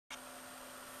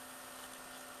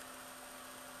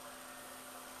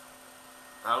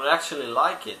I would actually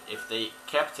like it if they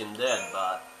kept him dead,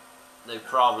 but they're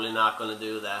probably not gonna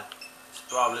do that. He's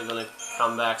probably gonna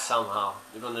come back somehow.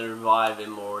 They're gonna revive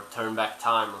him or turn back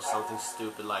time or something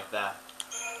stupid like that.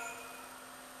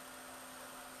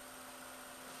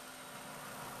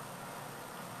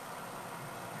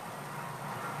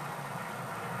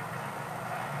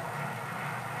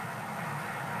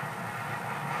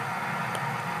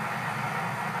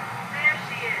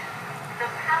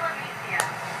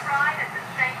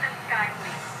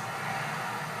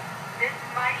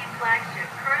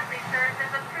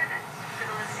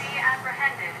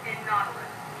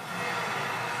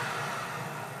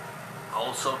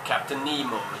 Also, Captain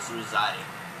Nemo is residing.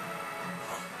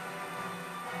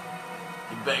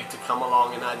 He begged to come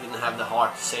along and I didn't have the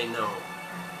heart to say no.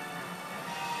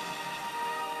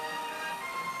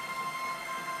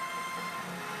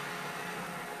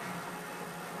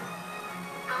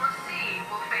 The Lassie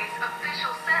will face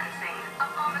official sentencing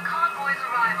upon the convoy's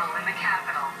arrival in the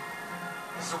capital.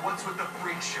 So what's with the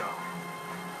freak show?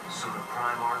 So the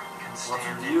Primarch can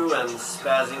stand with you and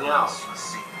spazzing out.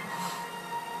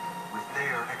 With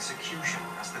their execution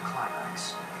as the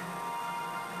climax,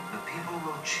 the people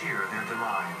will cheer their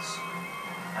demise,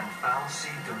 and Foul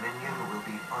Sea Dominion will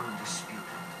be undisputed.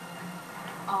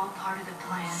 All part of the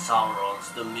plan.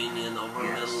 Sauron's dominion over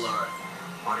Yes, Middle-earth.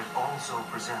 but it also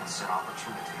presents an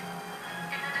opportunity.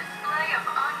 In a display of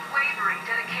unwavering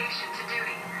dedication to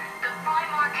duty, the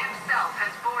Primarch himself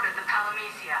has boarded the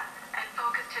Palamecia and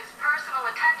focused his personal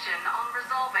attention on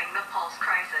resolving the Pulse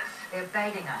crisis. They're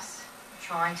baiting us,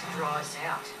 trying to draw us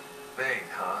out. Bait,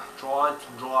 huh? Trying to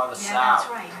drive us Yeah, out. that's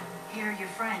right. Here are your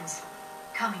friends.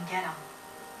 Come and get them.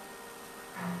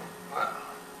 Well,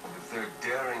 if they're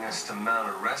daring us to mount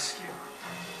a rescue,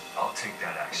 I'll take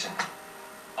that action.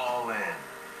 All in.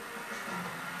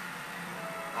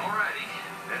 Alrighty,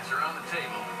 bets are on the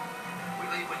table. We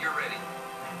leave when you're ready.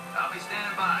 I'll be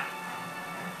standing by.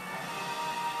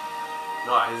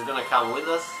 No, he's gonna come with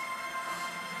us.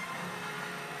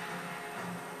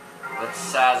 That's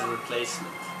Sad's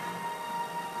replacement.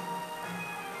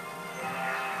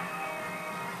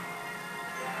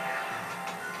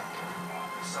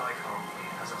 SciComm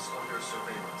fleet has us under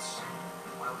surveillance.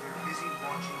 While they're busy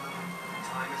watching them, the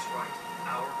time is right.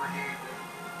 Our brigade will...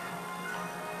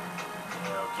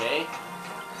 Okay.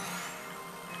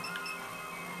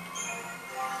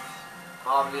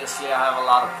 Obviously I have a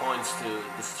lot of points to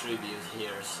distribute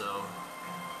here, so...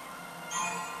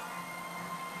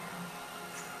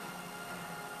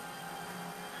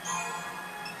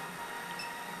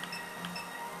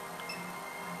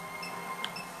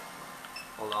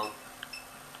 Hold on.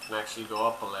 I can actually go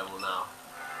up a level now.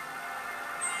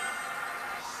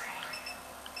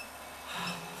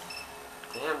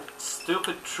 Damn,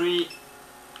 stupid tree.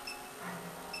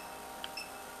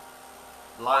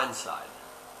 Blindside.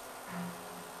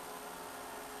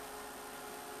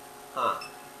 Huh.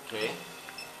 Okay.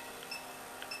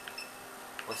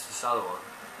 What's this other one?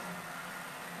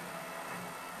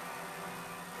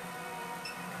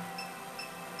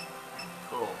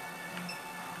 Cool.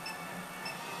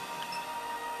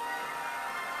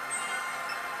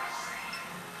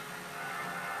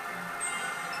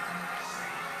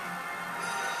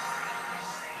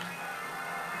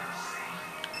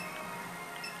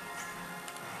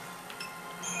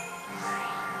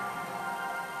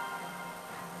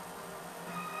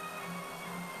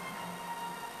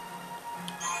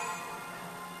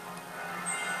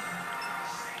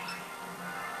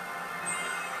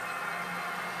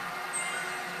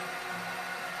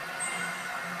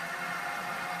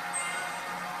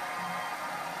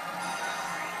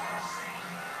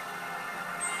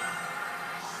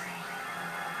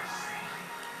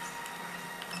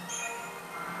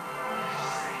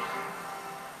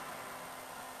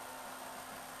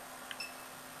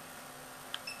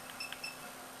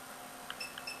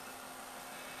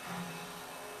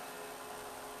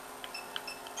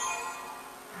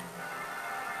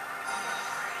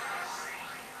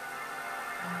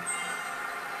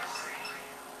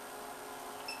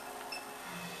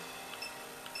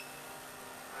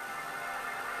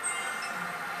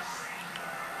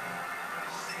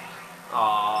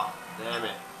 Aw, damn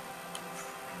it.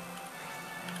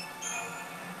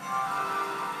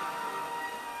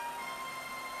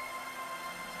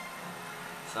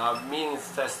 So I've been meaning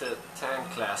to test the tank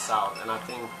class out, and I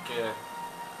think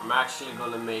I'm actually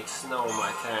gonna make Snow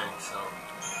my tank, so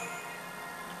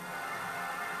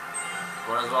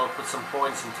might as well put some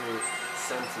points into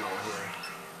Sentinel here.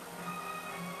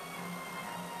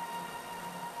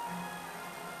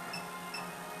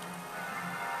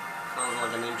 Sounds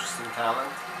like an interesting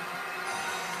talent.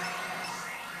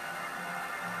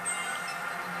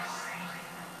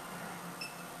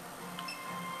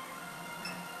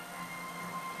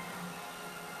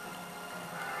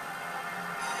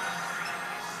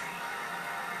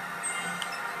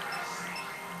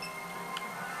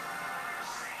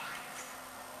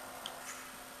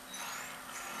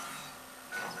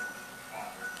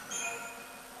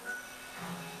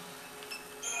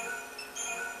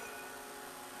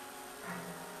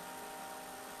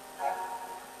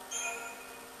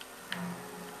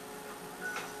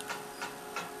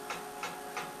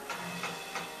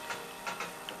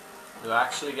 Do I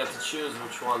actually get to choose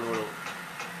which one will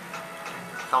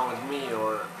come with me,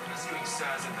 or... Let's swing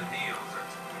size at the deal.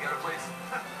 You got a place?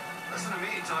 Listen to me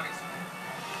talking.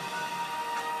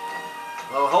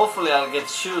 Well, hopefully I'll get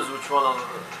to choose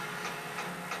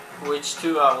which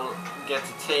two I will get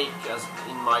to take as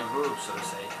in my group, so to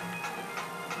say.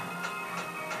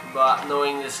 But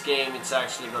knowing this game, it's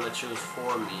actually gonna choose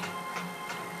for me.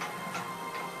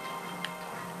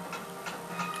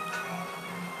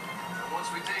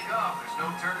 Once we take off, there's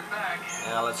no turning back.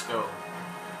 Yeah, let's go.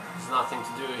 There's nothing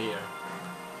to do here.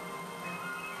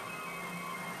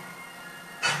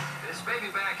 This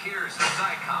baby back here is a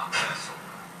Psycom vessel.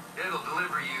 It'll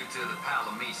deliver you to the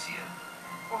Palamisia.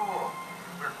 Oh,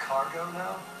 we're cargo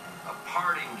now? A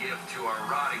parting gift to our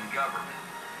rotting government.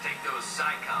 Take those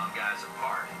Psycom guys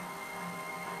apart.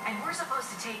 And we're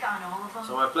supposed to take on all of them?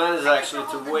 So my plan is actually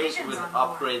to wait with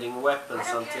upgrading weapons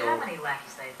I don't care until how many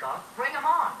lackeys they've got. Bring them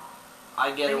on.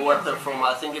 I get a weapon from,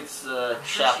 I think it's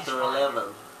chapter 11.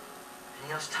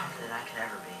 Anything else tougher than I can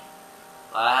ever be.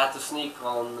 I had to sneak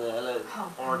on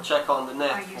or check on the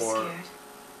net Are you for scared?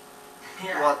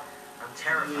 Yeah, what I'm the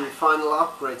terrified. final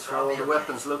upgrades for all the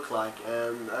weapons look like,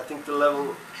 and I think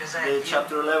the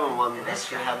chapter 11 one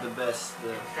actually had the best,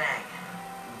 Thing.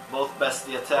 both best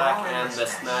the attack and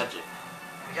best magic.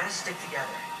 We gotta stick together.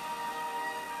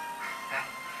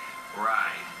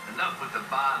 Right. Enough with the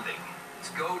bonding. It's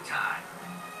go time.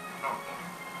 Oh.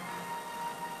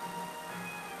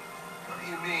 What do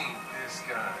you mean, this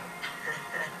guy?